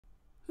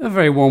A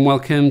very warm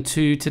welcome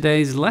to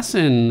today's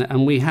lesson,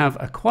 and we have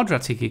a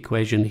quadratic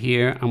equation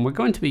here, and we're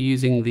going to be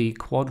using the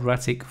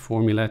quadratic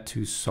formula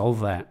to solve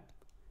that.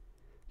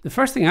 The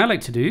first thing I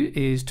like to do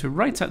is to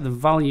write out the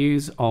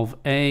values of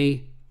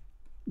a,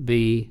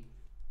 b,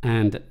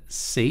 and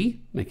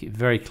c, make it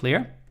very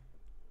clear.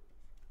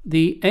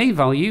 The a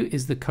value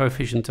is the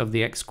coefficient of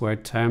the x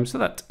squared term, so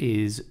that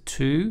is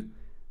 2.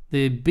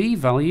 The b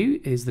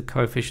value is the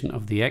coefficient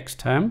of the x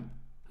term,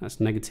 that's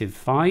negative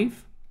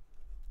 5.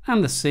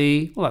 And the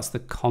c, well, that's the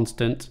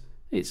constant,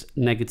 it's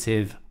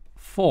negative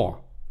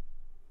 4.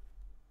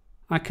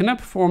 I can now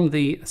perform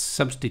the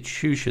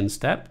substitution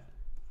step.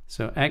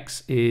 So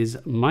x is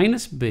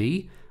minus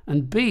b,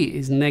 and b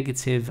is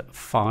negative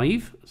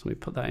 5. So we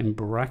put that in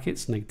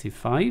brackets, negative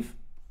 5,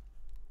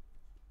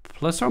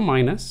 plus or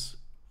minus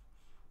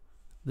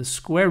the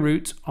square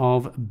root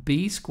of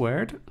b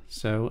squared,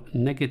 so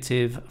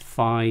negative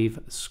 5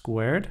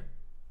 squared,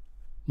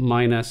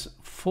 minus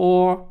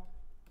 4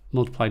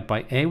 multiplied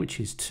by a, which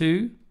is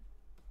 2,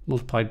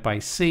 multiplied by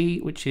c,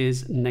 which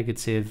is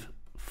negative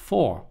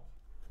 4.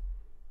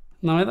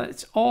 Now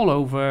that's all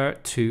over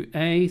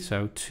 2a,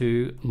 so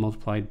 2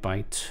 multiplied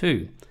by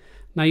 2.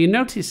 Now you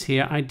notice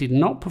here I did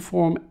not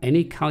perform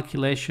any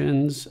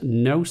calculations,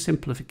 no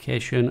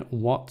simplification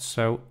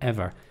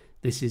whatsoever.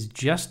 This is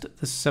just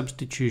the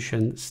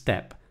substitution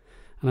step.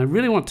 And I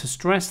really want to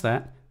stress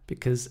that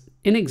because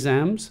in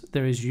exams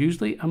there is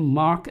usually a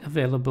mark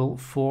available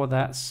for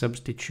that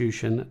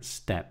substitution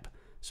step.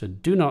 So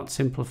do not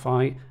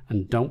simplify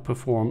and don't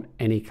perform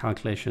any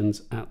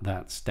calculations at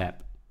that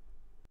step.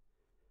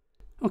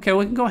 Okay,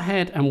 we can go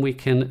ahead and we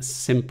can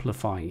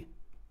simplify.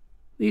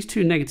 These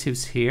two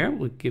negatives here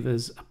will give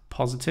us a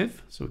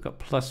positive. So we've got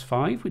plus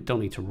 5. We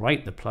don't need to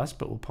write the plus,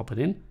 but we'll pop it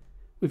in.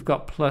 We've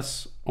got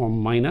plus or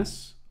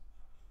minus.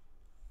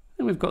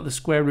 And we've got the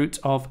square root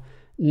of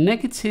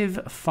negative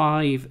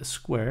 5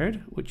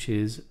 squared, which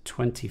is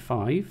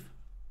 25.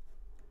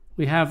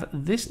 We have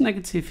this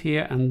negative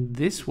here and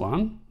this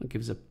one, that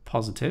gives a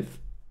positive.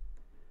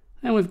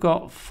 And we've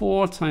got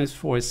 4 times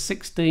 4 is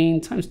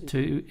 16, times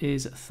 2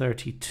 is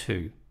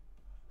 32.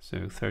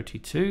 So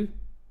 32,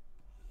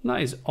 and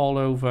that is all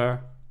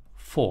over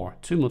 4.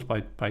 2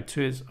 multiplied by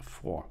 2 is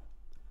 4.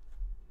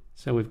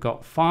 So we've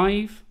got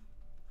 5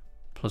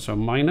 plus or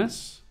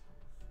minus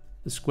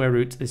the square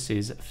root, this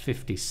is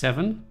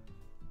 57.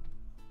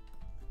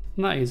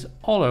 And that is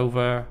all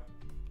over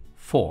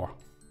 4.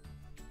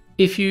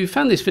 If you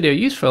found this video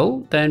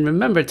useful, then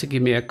remember to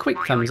give me a quick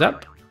thumbs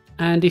up.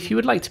 And if you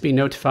would like to be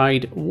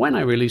notified when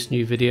I release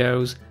new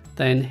videos,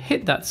 then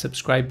hit that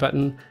subscribe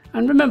button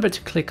and remember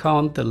to click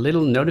on the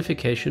little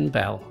notification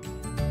bell.